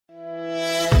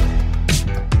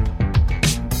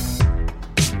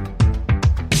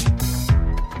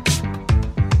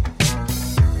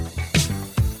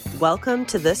Welcome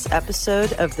to this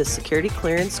episode of the Security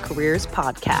Clearance Careers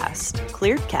Podcast,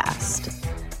 ClearedCast,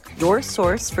 your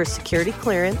source for security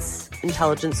clearance,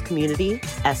 intelligence community,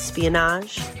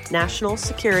 espionage, national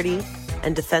security,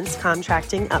 and defense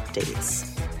contracting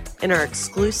updates, in our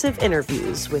exclusive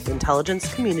interviews with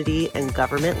intelligence community and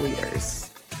government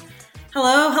leaders.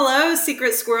 Hello,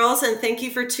 Secret Squirrels, and thank you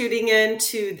for tuning in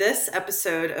to this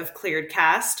episode of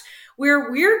ClearedCast,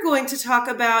 where we're going to talk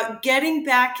about getting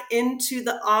back into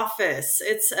the office.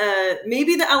 It's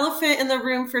maybe the elephant in the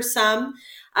room for some.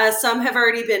 Some have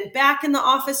already been back in the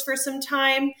office for some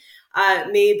time.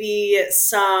 Maybe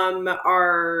some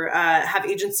are have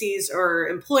agencies or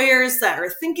employers that are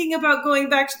thinking about going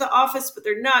back to the office, but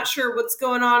they're not sure what's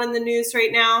going on in the news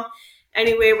right now.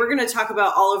 Anyway, we're going to talk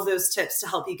about all of those tips to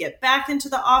help you get back into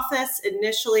the office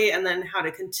initially, and then how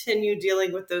to continue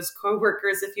dealing with those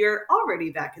coworkers if you're already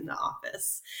back in the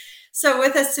office. So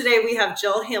with us today, we have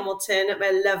Jill Hamilton,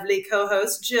 my lovely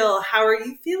co-host. Jill, how are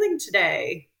you feeling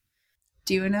today?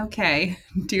 Doing okay.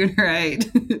 Doing all right.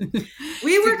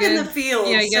 We work in the field,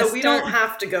 so we don't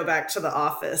have to go back to the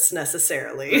office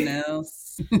necessarily. No.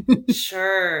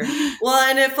 Sure. Well,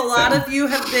 and if a lot of you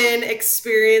have been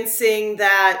experiencing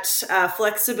that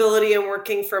flexibility and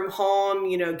working from home,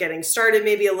 getting started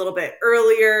maybe a little bit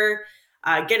earlier,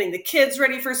 getting the kids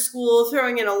ready for school,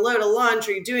 throwing in a load of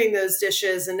laundry, doing those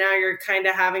dishes, and now you're kind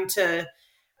of having to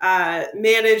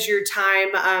manage your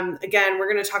time. Again,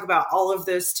 we're going to talk about all of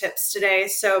those tips today.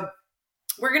 So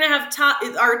we're going to have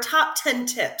our top 10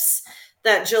 tips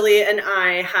that Jilly and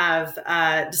I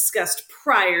have discussed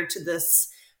prior to this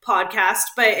podcast.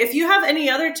 But if you have any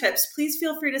other tips, please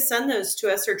feel free to send those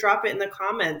to us or drop it in the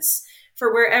comments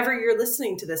for wherever you're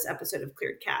listening to this episode of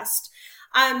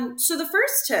ClearedCast. So the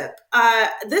first tip,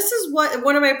 this is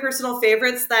one of my personal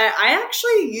favorites that I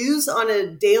actually use on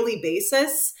a daily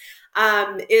basis,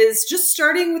 is just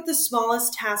starting with the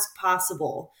smallest task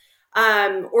possible.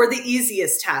 Or the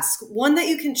easiest task, one that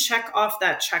you can check off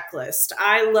that checklist.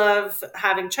 I love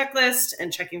having checklists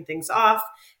and checking things off.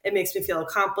 It makes me feel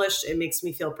accomplished. It makes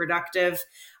me feel productive.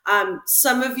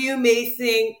 Some of you may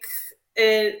think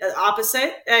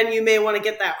opposite, and you may want to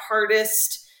get that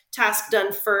hardest task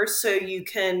done first, so you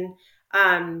can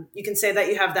say that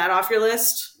you have that off your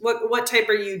list. What type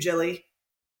are you, Jilly?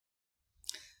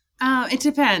 It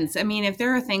depends. I mean, if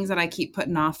there are things that I keep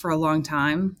putting off for a long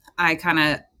time, I kind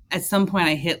of, at some point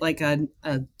I hit like I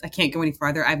can't go any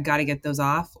farther. I've got to get those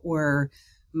off, or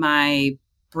my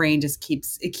brain just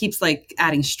keeps like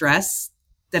adding stress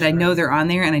that I know they're on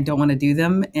there and I don't want to do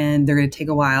them and they're going to take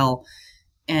a while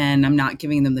and I'm not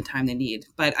giving them the time they need.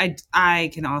 But I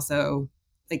can also,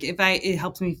 like, it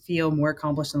helps me feel more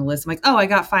accomplished on the list. I'm like, oh, I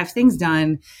got 5 things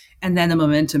done, and then the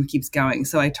momentum keeps going.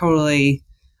 So I totally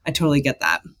get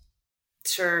that.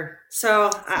 Sure. So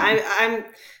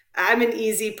I'm an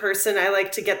easy person. I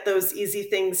like to get those easy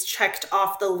things checked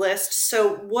off the list.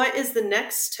 So what is the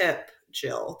next tip,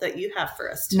 Jill, that you have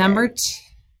for us today?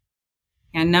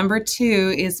 Number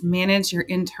 2 is manage your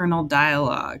internal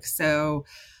dialogue. So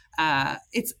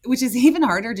which is even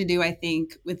harder to do, I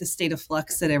think, with the state of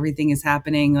flux that everything is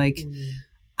happening. Like,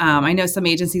 I know some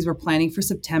agencies were planning for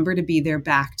September to be there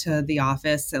back to the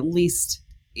office, at least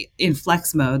in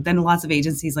flex mode. Then lots of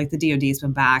agencies like the DoD has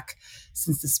been back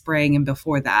since the spring and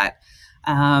before that.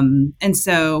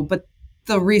 But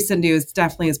the recent news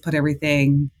definitely has put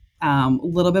everything a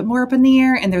little bit more up in the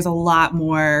air, and there's a lot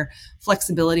more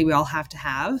flexibility we all have to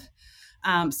have.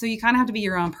 So you kind of have to be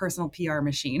your own personal PR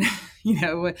machine,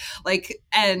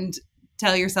 and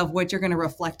tell yourself what you're going to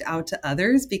reflect out to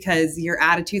others, because your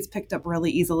attitude's picked up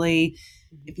really easily.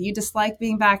 If you dislike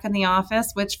being back in the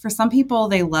office, which for some people,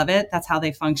 they love it, that's how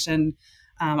they function.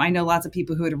 I know lots of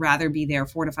people who would rather be there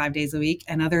 4 to 5 days a week,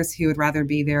 and others who would rather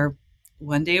be there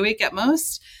 1 day a week at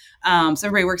most. So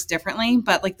everybody works differently,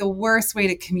 but like the worst way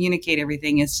to communicate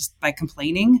everything is just by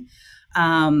complaining.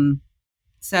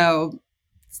 So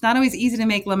it's not always easy to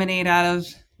make lemonade out of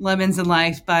lemons in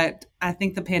life, but I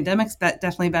think the pandemic's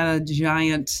definitely been a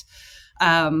giant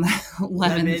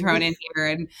lemon thrown in here.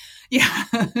 And yeah.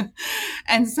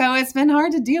 And so it's been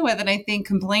hard to deal with. And I think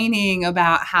complaining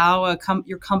about how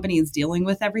your company is dealing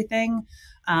with everything,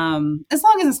 as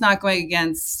long as it's not going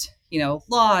against,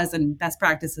 laws and best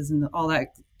practices and all that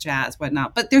jazz,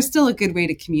 whatnot, but there's still a good way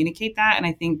to communicate that. And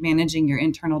I think managing your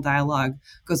internal dialogue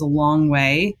goes a long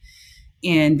way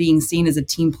in being seen as a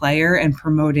team player and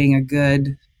promoting a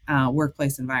good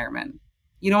workplace environment.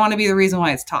 You don't want to be the reason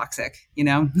why it's toxic,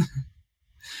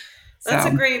 That's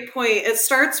a great point. It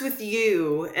starts with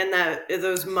you and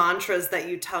those mantras that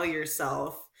you tell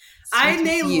yourself. Starts with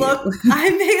you. I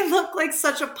may look like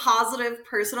such a positive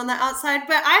person on the outside,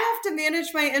 but I have to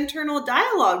manage my internal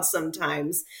dialogue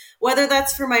sometimes, whether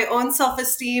that's for my own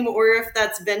self-esteem or if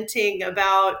that's venting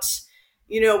about,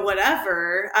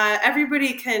 whatever.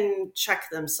 Everybody can check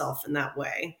themselves in that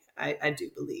way. I do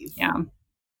believe. Yeah,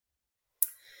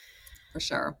 for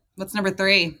sure. What's number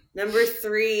 3? Number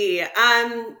 3.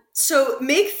 So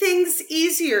make things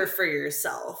easier for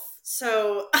yourself.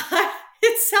 So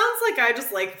it sounds like I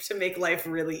just like to make life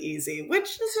really easy,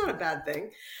 which is not a bad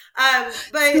thing.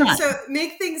 But so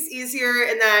make things easier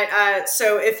in that.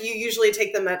 So if you usually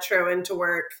take the metro into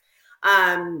work,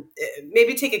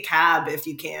 maybe take a cab if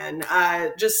you can.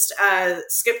 Just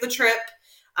skip the trip.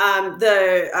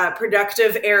 The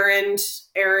productive errand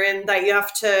that you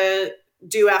have to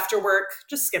do after work,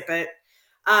 just skip it.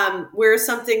 Wear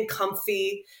something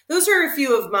comfy. Those are a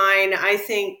few of mine, I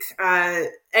think. And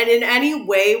in any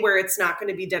way where it's not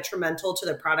going to be detrimental to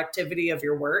the productivity of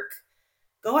your work,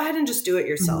 go ahead and just do it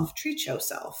yourself. Mm-hmm. Treat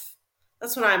yourself.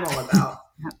 That's what I'm all about.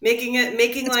 Making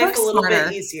life a little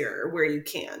bit easier where you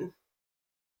can.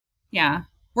 Yeah.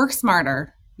 Work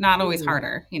smarter, not always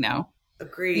harder,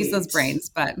 Agreed. Use those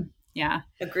brains, but yeah.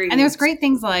 Agreed. And there's great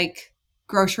things like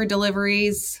grocery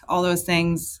deliveries, all those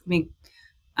things. I mean,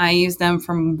 I use them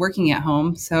from working at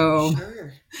home. So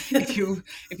sure.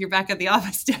 if you're back at the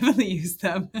office, definitely use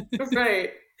them. Right.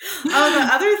 Oh,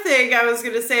 the other thing I was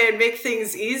going to say, and make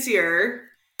things easier,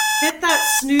 hit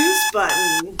that snooze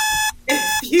button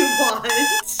if you want.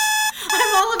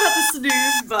 I'm all about the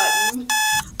snooze button.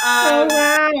 Oh,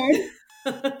 wow.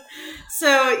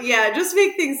 So yeah, just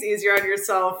make things easier on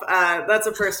yourself. That's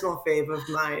a personal fave of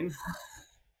mine.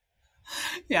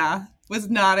 Yeah, was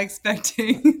not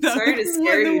expecting. Sorry to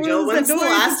scare you, Jill. When's the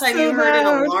last time you heard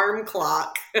an alarm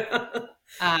clock?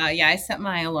 Yeah, I set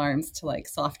my alarms to like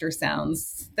softer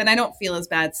sounds. Then I don't feel as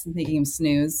bad thinking of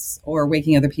snooze or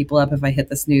waking other people up if I hit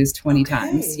the snooze 20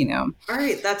 times. All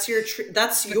right, that's your.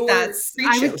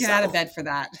 I would get out of bed for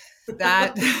that.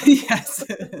 That yes.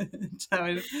 That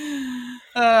would,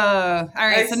 all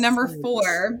right, so number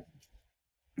 4.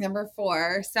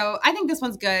 So I think this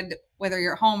one's good whether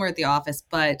you're at home or at the office,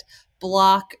 but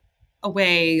block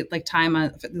away like time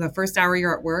on the first hour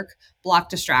you're at work, block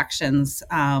distractions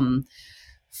from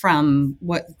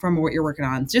what you're working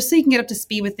on, just so you can get up to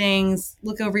speed with things,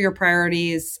 look over your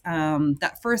priorities.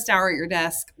 That first hour at your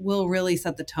desk will really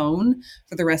set the tone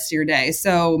for the rest of your day.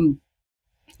 So,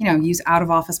 use out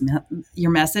of office your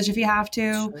message if you have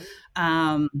to.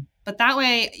 Sure. But that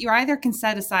way you either can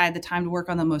set aside the time to work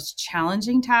on the most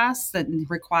challenging tasks that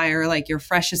require like your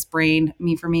freshest brain. I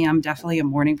mean, for me, I'm definitely a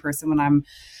morning person when I'm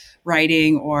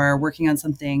writing or working on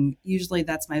something. Usually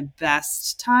that's my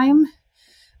best time.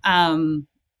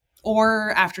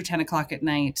 Or after 10 o'clock at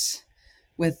night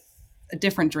with a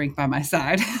different drink by my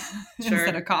side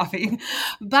instead of coffee.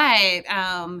 But,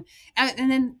 and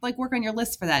then like work on your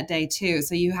list for that day too.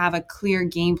 So you have a clear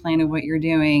game plan of what you're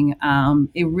doing.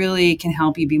 It really can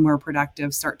help you be more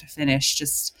productive, start to finish,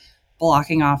 just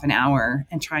blocking off an hour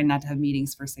and trying not to have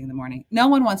meetings first thing in the morning. No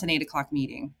one wants an 8 o'clock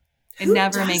meeting. It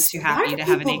never makes you happy to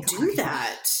have an 8 o'clock. Do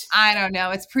that? I don't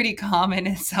know. It's pretty common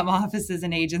in some offices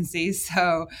and agencies.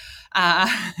 So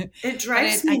it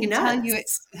drives me nuts. I can tell you,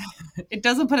 it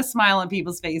doesn't put a smile on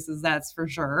people's faces. That's for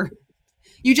sure.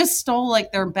 You just stole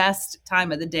like their best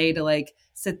time of the day to like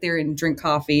sit there and drink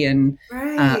coffee and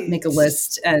make a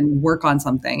list and work on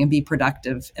something and be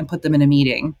productive and put them in a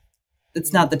meeting.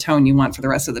 It's not the tone you want for the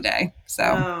rest of the day.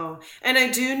 So, and I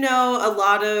do know a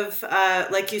lot of,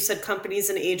 like you said, companies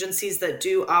and agencies that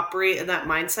do operate in that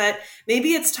mindset.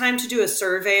 Maybe it's time to do a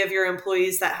survey of your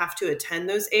employees that have to attend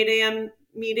those 8 a.m.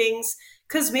 meetings,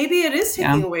 because maybe it is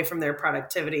taking away from their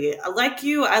productivity. Like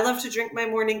you, I love to drink my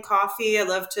morning coffee. I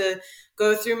love to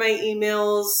go through my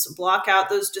emails, block out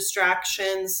those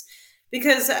distractions.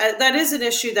 Because that is an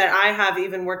issue that I have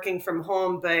even working from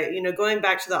home. But, going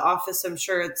back to the office, I'm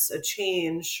sure it's a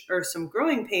change or some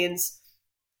growing pains,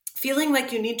 feeling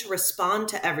like you need to respond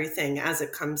to everything as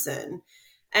it comes in.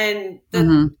 And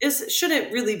that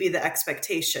shouldn't really be the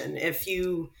expectation. If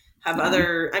you have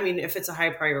if it's a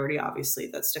high priority, obviously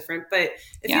that's different. But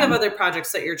if you have other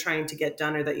projects that you're trying to get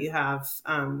done or that you have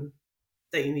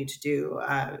that you need to do,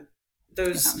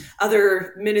 those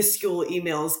other minuscule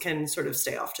emails can sort of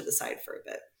stay off to the side for a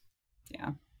bit. Yeah.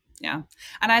 Yeah.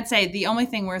 And I'd say the only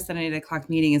thing worse than an 8 o'clock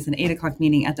meeting is an 8 o'clock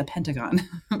meeting at the Pentagon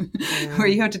where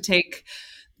you have to take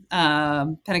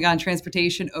Pentagon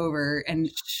transportation over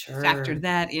and factor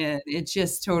that in. It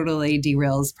just totally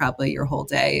derails probably your whole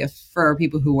day for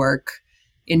people who work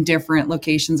in different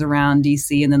locations around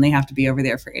DC and then they have to be over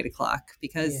there for 8 o'clock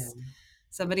because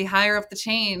somebody higher up the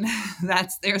chain,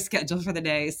 that's their schedule for the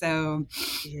day. So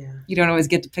Yeah. you don't always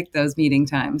get to pick those meeting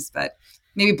times, but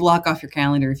maybe block off your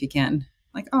calendar if you can.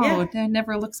 Like, oh, Yeah. it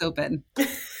never looks open.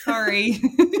 Sorry.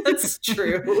 That's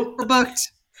true. We're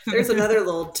booked. There's another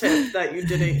little tip that you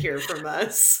didn't hear from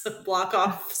us. Block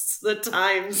off the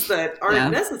times that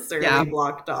aren't necessarily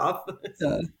blocked off.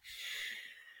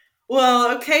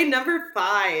 Well, okay, number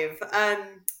 5.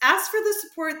 Ask for the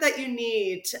support that you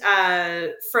need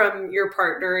from your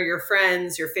partner, your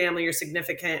friends, your family, your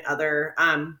significant other.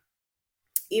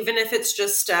 Even if it's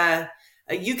just a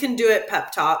you can do it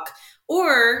pep talk,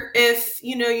 or if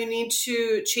you need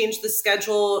to change the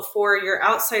schedule for your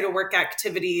outside of work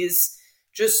activities,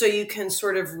 just so you can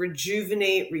sort of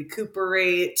rejuvenate,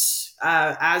 recuperate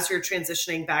as you're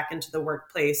transitioning back into the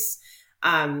workplace.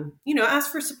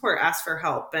 Ask for support, ask for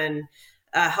help, and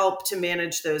help to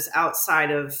manage those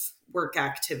outside of work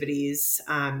activities,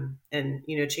 and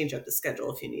change up the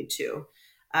schedule if you need to.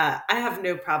 I have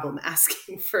no problem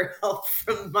asking for help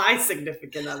from my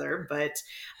significant other, but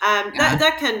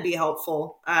that can be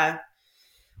helpful.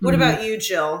 What about you,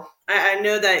 Jill? I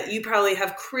know that you probably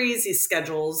have crazy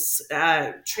schedules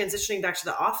transitioning back to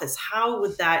the office. How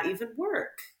would that even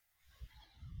work?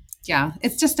 Yeah,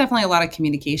 it's just definitely a lot of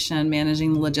communication,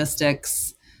 managing the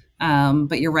logistics.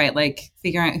 But you're right, like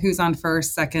figuring out who's on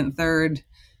first, second, third,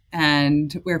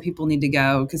 and where people need to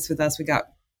go. Because with us, we got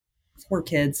 4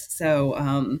 kids.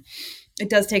 So it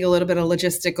does take a little bit of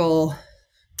logistical,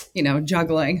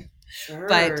 juggling. Sure.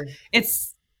 But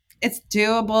it's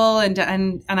doable.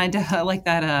 And I do like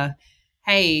that,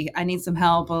 hey, I need some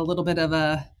help, a little bit of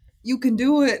a, you can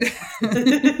do it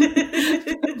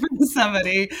from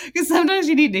somebody. Because sometimes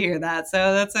you need to hear that. So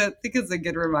I think it's a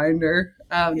good reminder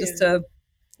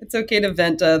it's okay to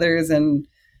vent to others and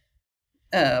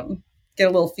get a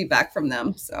little feedback from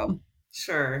them. So.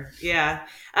 Sure. Yeah.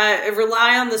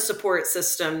 Rely on the support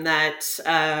system that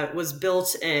was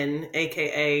built in,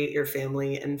 AKA your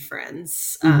family and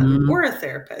friends, or a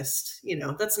therapist.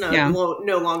 That's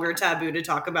no longer taboo to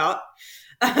talk about.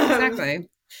 Exactly.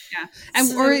 Yeah.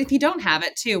 And or if you don't have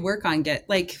it too, work on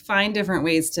find different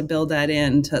ways to build that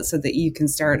in so that you can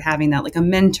start having that, like a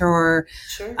mentor,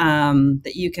 sure.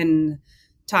 That you can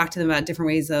talk to them about different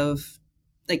ways of,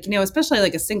 especially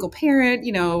like a single parent,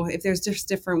 if there's just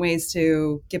different ways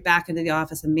to get back into the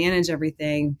office and manage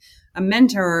everything, a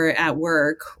mentor at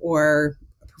work or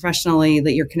professionally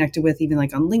that you're connected with, even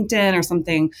like on LinkedIn or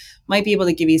something, might be able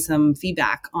to give you some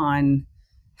feedback on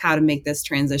how to make this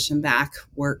transition back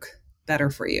work better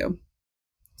for you.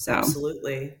 So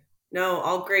absolutely. No,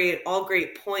 all great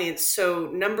points. So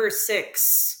number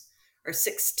 6 or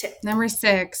 6 tip. Number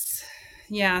 6.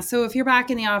 Yeah. So if you're back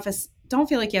in the office, don't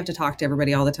feel like you have to talk to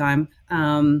everybody all the time.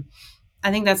 I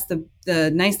think that's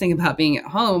the nice thing about being at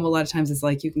home. A lot of times is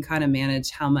like you can kind of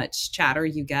manage how much chatter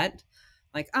you get.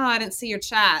 Like, oh, I didn't see your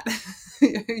chat,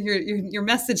 your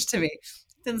message to me.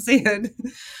 Didn't see it.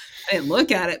 I didn't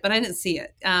look at it, but I didn't see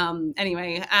it.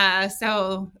 Anyway,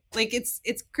 so like it's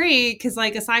great because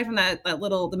like aside from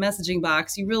the messaging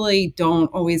box, you really don't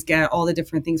always get all the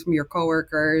different things from your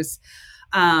coworkers.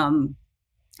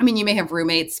 You may have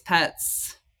roommates,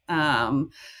 pets,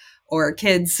 or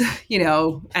kids,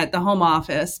 at the home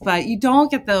office, but you don't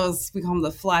get those, we call them the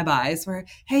flybys where,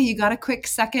 hey, you got a quick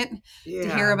second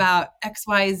to hear about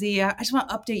XYZ. I just want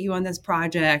to update you on this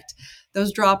project.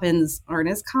 Those drop-ins aren't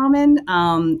as common.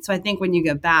 So I think when you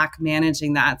get back,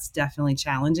 managing that's definitely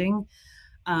challenging.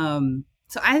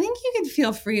 So I think you can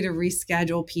feel free to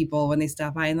reschedule people when they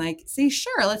stop by and say,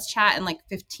 sure, let's chat in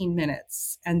 15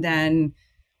 minutes. And then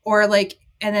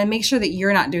make sure that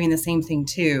you're not doing the same thing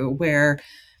too, where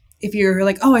if you're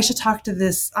like, oh, I should talk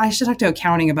to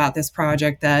accounting about this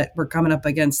project that we're coming up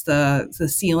against the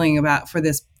ceiling about for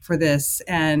this,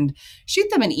 and shoot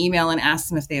them an email and ask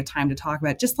them if they have time to talk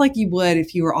about it, just like you would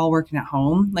if you were all working at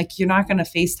home. Like you're not going to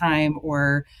FaceTime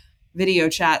or video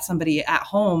chat somebody at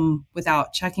home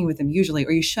without checking with them usually,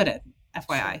 or you shouldn't.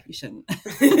 FYI, you shouldn't. But,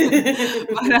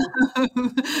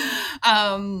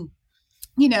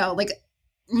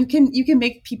 you can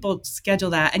make people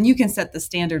schedule that, and you can set the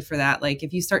standard for that. Like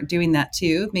if you start doing that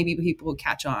too, maybe people will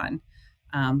catch on.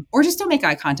 Or just don't make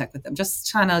eye contact with them. Just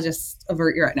trying to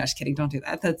avert your eye. No, just kidding. Don't do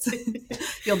that. That's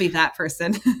you'll be that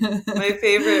person. My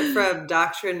favorite from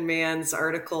Doctrine Man's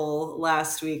article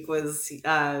last week was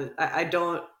I'm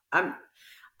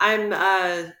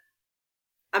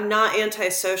not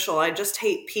antisocial. I just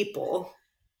hate people.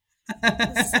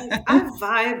 I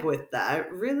vibe with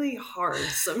that really hard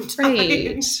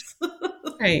sometimes.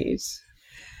 Right.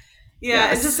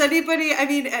 Yeah, and does Yes. anybody, I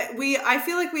mean, I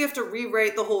feel like we have to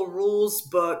rewrite the whole rules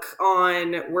book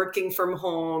on working from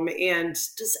home. And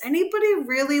does anybody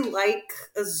really like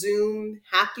a Zoom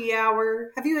happy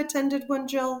hour? Have you attended one,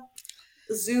 Jill?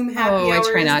 A Zoom Oh, happy I hour,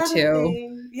 try is not that a to.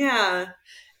 thing? Yeah.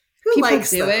 Who People likes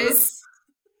do it. those?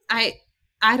 I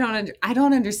I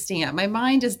don't understand. My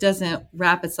mind just doesn't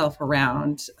wrap itself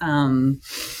around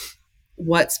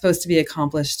what's supposed to be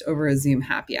accomplished over a Zoom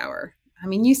happy hour. I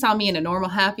mean, you saw me in a normal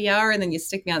happy hour, and then you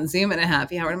stick me on Zoom in a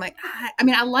happy hour. And I'm like, I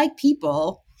mean, I like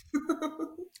people.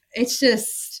 It's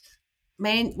just,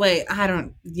 man, like, I don't,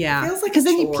 It yeah. feels like a Because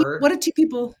then chore. what do two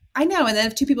people, I know. And then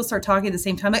if two people start talking at the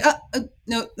same time, like,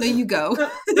 no, no, you go.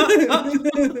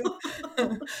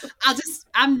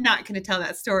 I'm not going to tell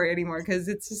that story anymore because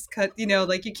it's just cut,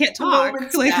 like you can't The talk.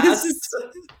 moment's Like, passed.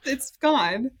 it's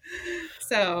gone.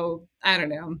 So I don't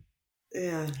know.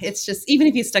 Yeah. It's just, even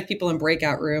if you stuck people in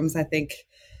breakout rooms, I think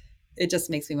it just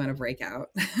makes me want to break out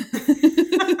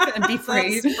and be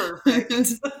free. That's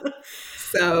perfect.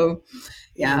 So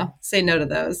yeah, say no to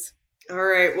those. All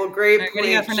right. Well, All great right, what do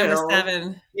you got point, for number Jill.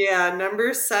 7? Yeah,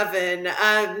 number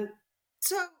 7.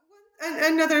 So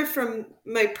another from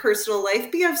my personal life: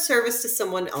 be of service to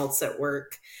someone else at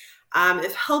work.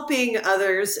 If helping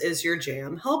others is your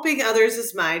jam, helping others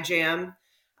is my jam.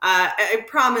 I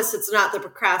promise it's not the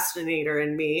procrastinator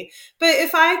in me. But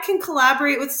if I can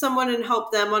collaborate with someone and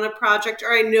help them on a project,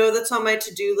 or I know that's on my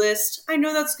to do list, I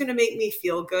know that's going to make me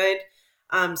feel good,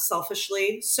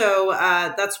 selfishly. So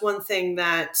that's one thing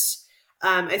that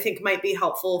I think might be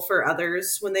helpful for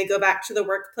others when they go back to the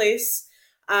workplace.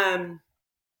 Um,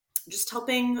 just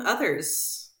helping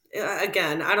others.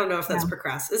 Again, I don't know if that's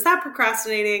Yeah. Is that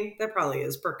procrastinating? That probably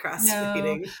is No,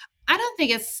 procrastinating. I don't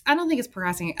think it's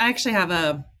procrastinating. I actually have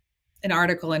an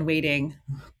article in waiting.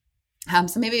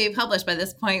 So maybe we publish by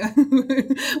this point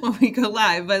when we go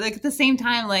live. But like at the same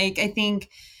time, like I think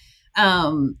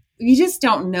you just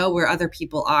don't know where other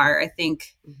people are. I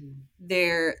think Mhm.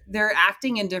 they're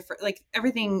acting in different, like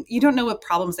everything, you don't know what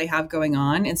problems they have going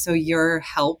on, and so your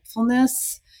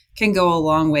helpfulness can go a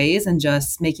long ways and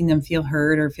just making them feel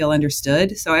heard or feel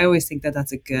understood. So I always think that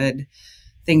that's a good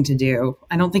thing to do.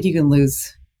 I don't think you can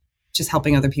lose just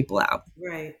helping other people out.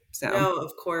 Right. So No,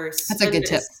 of course. that's a good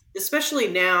tip. Especially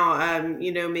now,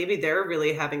 maybe they're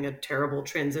really having a terrible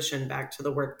transition back to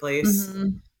the workplace, Hmm.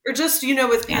 or just,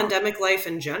 with Yeah. pandemic life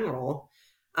in general.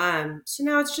 So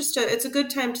now it's a good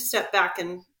time to step back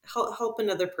and help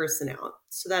another person out.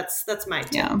 So that's my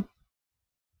tip. Yeah.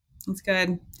 That's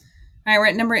good. All right, we're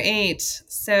at number 8.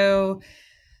 So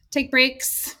take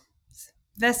breaks,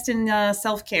 invest in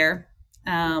self care.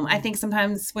 I think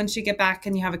sometimes once you get back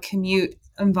and you have a commute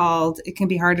involved, it can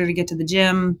be harder to get to the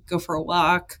gym, go for a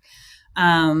walk.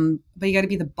 But you got to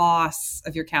be the boss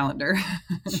of your calendar.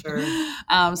 Sure.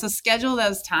 So schedule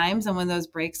those times and when those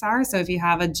breaks are. So if you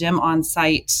have a gym on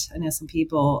site, I know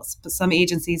some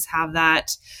agencies have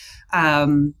that.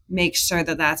 Make sure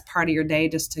that that's part of your day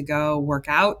just to go work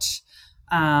out.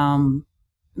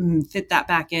 Fit that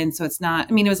back in. So it's not,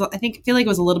 I mean, I feel like it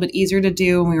was a little bit easier to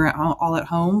do when we were all at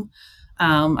home.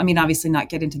 I mean, obviously not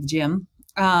get into the gym.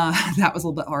 That was a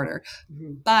little bit harder,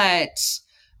 Mhm. but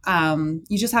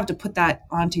you just have to put that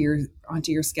onto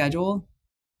your schedule,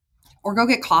 or go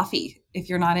get coffee if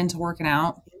you're not into working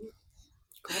out.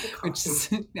 Grab a Which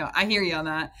coffee. is, no, I hear you on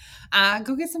that.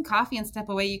 Go get some coffee and step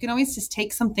away. You can always just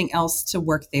take something else to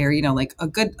work there, like a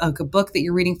good book that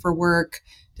you're reading for work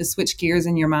to switch gears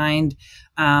in your mind.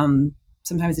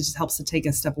 Sometimes it just helps to take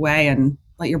a step away and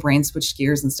let your brain switch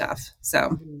gears and stuff. So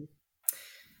Mhm.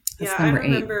 Yeah, that's I number 8.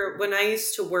 remember when I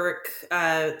used to work,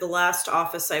 the last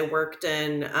office I worked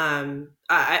in, I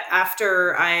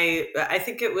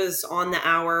think it was on the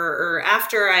hour, or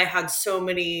after I had so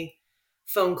many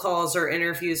phone calls or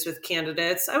interviews with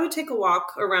candidates, I would take a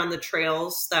walk around the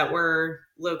trails that were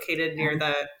located Yeah, near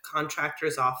the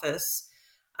contractor's office.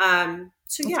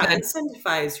 So that's yeah, good.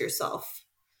 incentivize yourself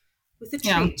with a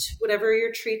Yeah. treat, whatever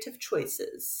your treat of choice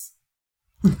is.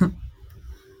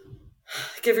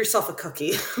 Give yourself a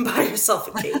cookie, buy yourself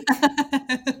a cake.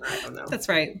 I don't know. That's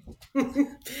right.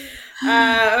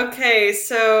 Okay,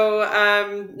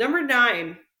 so number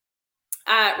 9.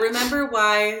 Remember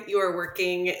why you are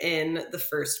working in the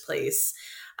first place.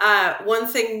 One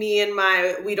thing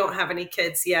we don't have any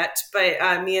kids yet,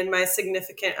 but me and my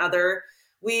significant other,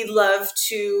 we love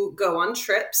to go on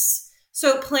trips.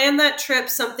 So plan that trip,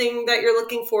 something that you're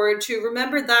looking forward to.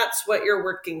 Remember that's what you're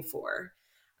working for.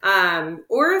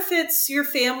 Or if it's your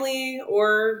family,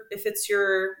 or if it's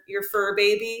your fur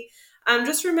baby,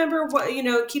 just remember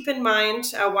keep in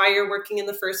mind why you're working in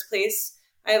the first place.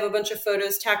 I have a bunch of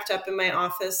photos tacked up in my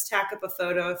office. Tack up a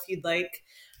photo if you'd like.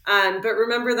 But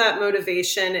remember that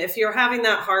motivation. If you're having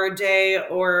that hard day,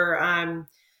 or,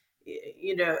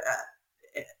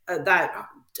 that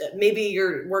maybe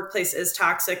your workplace is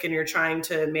toxic and you're trying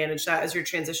to manage that as you're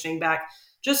transitioning back,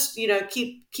 just,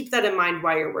 keep that in mind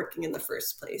while you're working in the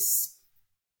first place.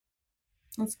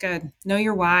 That's good. Know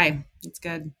your why. That's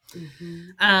good.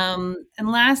 Mm-hmm.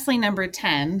 And lastly, number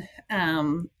 10,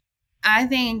 I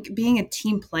think being a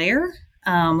team player,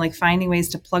 like finding ways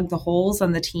to plug the holes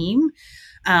on the team,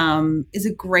 is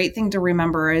a great thing to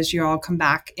remember as you all come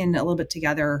back in a little bit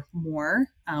together more,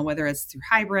 whether it's through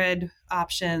hybrid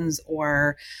options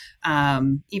or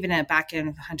even at back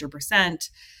in 100%.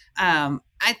 I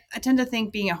tend to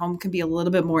think being at home can be a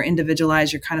little bit more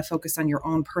individualized. You're kind of focused on your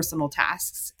own personal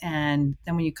tasks. And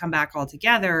then when you come back all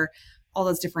together, all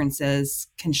those differences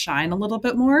can shine a little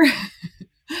bit more.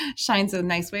 Shine's a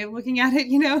nice way of looking at it,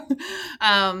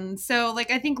 So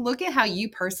I think look at how you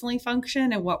personally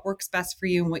function and what works best for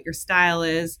you and what your style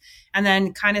is, and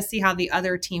then kind of see how the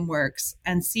other team works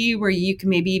and see where you can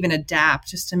maybe even adapt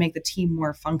just to make the team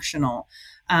more functional.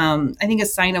 I think a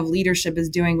sign of leadership is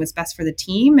doing what's best for the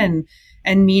team and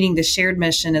meeting the shared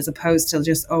mission, as opposed to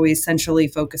just always centrally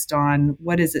focused on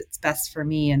what is it's best for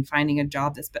me and finding a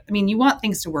job you want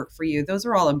things to work for you. Those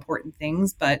are all important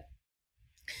things, but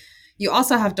you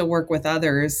also have to work with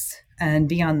others and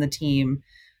be on the team,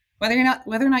 whether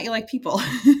or not you like people.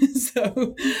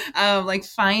 So,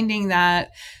 finding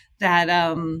that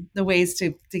the ways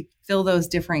to fill those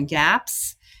different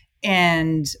gaps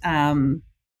and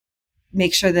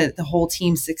make sure that the whole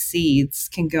team succeeds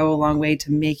can go a long way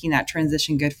to making that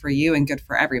transition good for you and good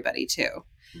for everybody too.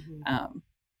 Mm-hmm.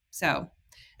 So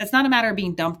it's not a matter of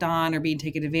being dumped on or being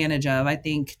taken advantage of. I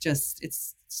think just it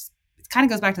kind of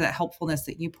goes back to that helpfulness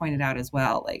that you pointed out as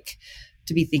well, like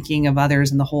to be thinking of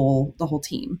others and the whole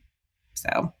team.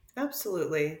 So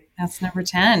absolutely. That's number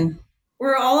 10.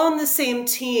 We're all on the same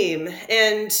team.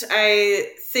 And I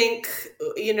think,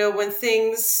 when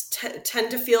things tend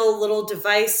to feel a little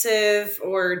divisive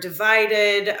or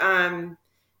divided,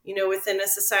 within a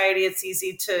society, it's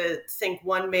easy to think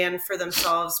one man for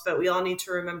themselves, but we all need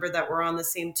to remember that we're on the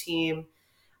same team.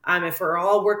 If we're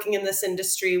all working in this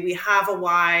industry, we have a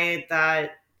why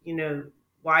that,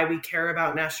 why we care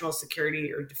about national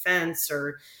security or defense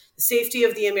or the safety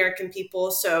of the American people.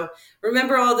 So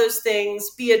remember all those things.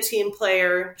 Be a team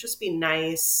player. Just be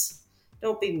nice.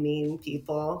 Don't be mean,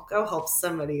 people. Go help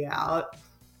somebody out.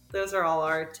 Those are all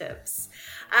our tips.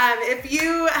 If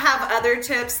you have other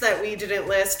tips that we didn't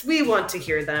list, we want to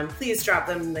hear them. Please drop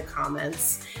them in the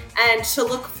comments. And to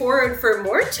look forward for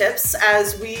more tips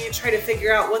as we try to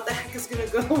figure out what the heck is going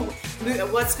to go,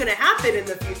 what's going to happen in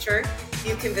the future,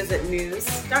 you can visit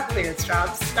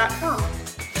news.clearancejobs.com.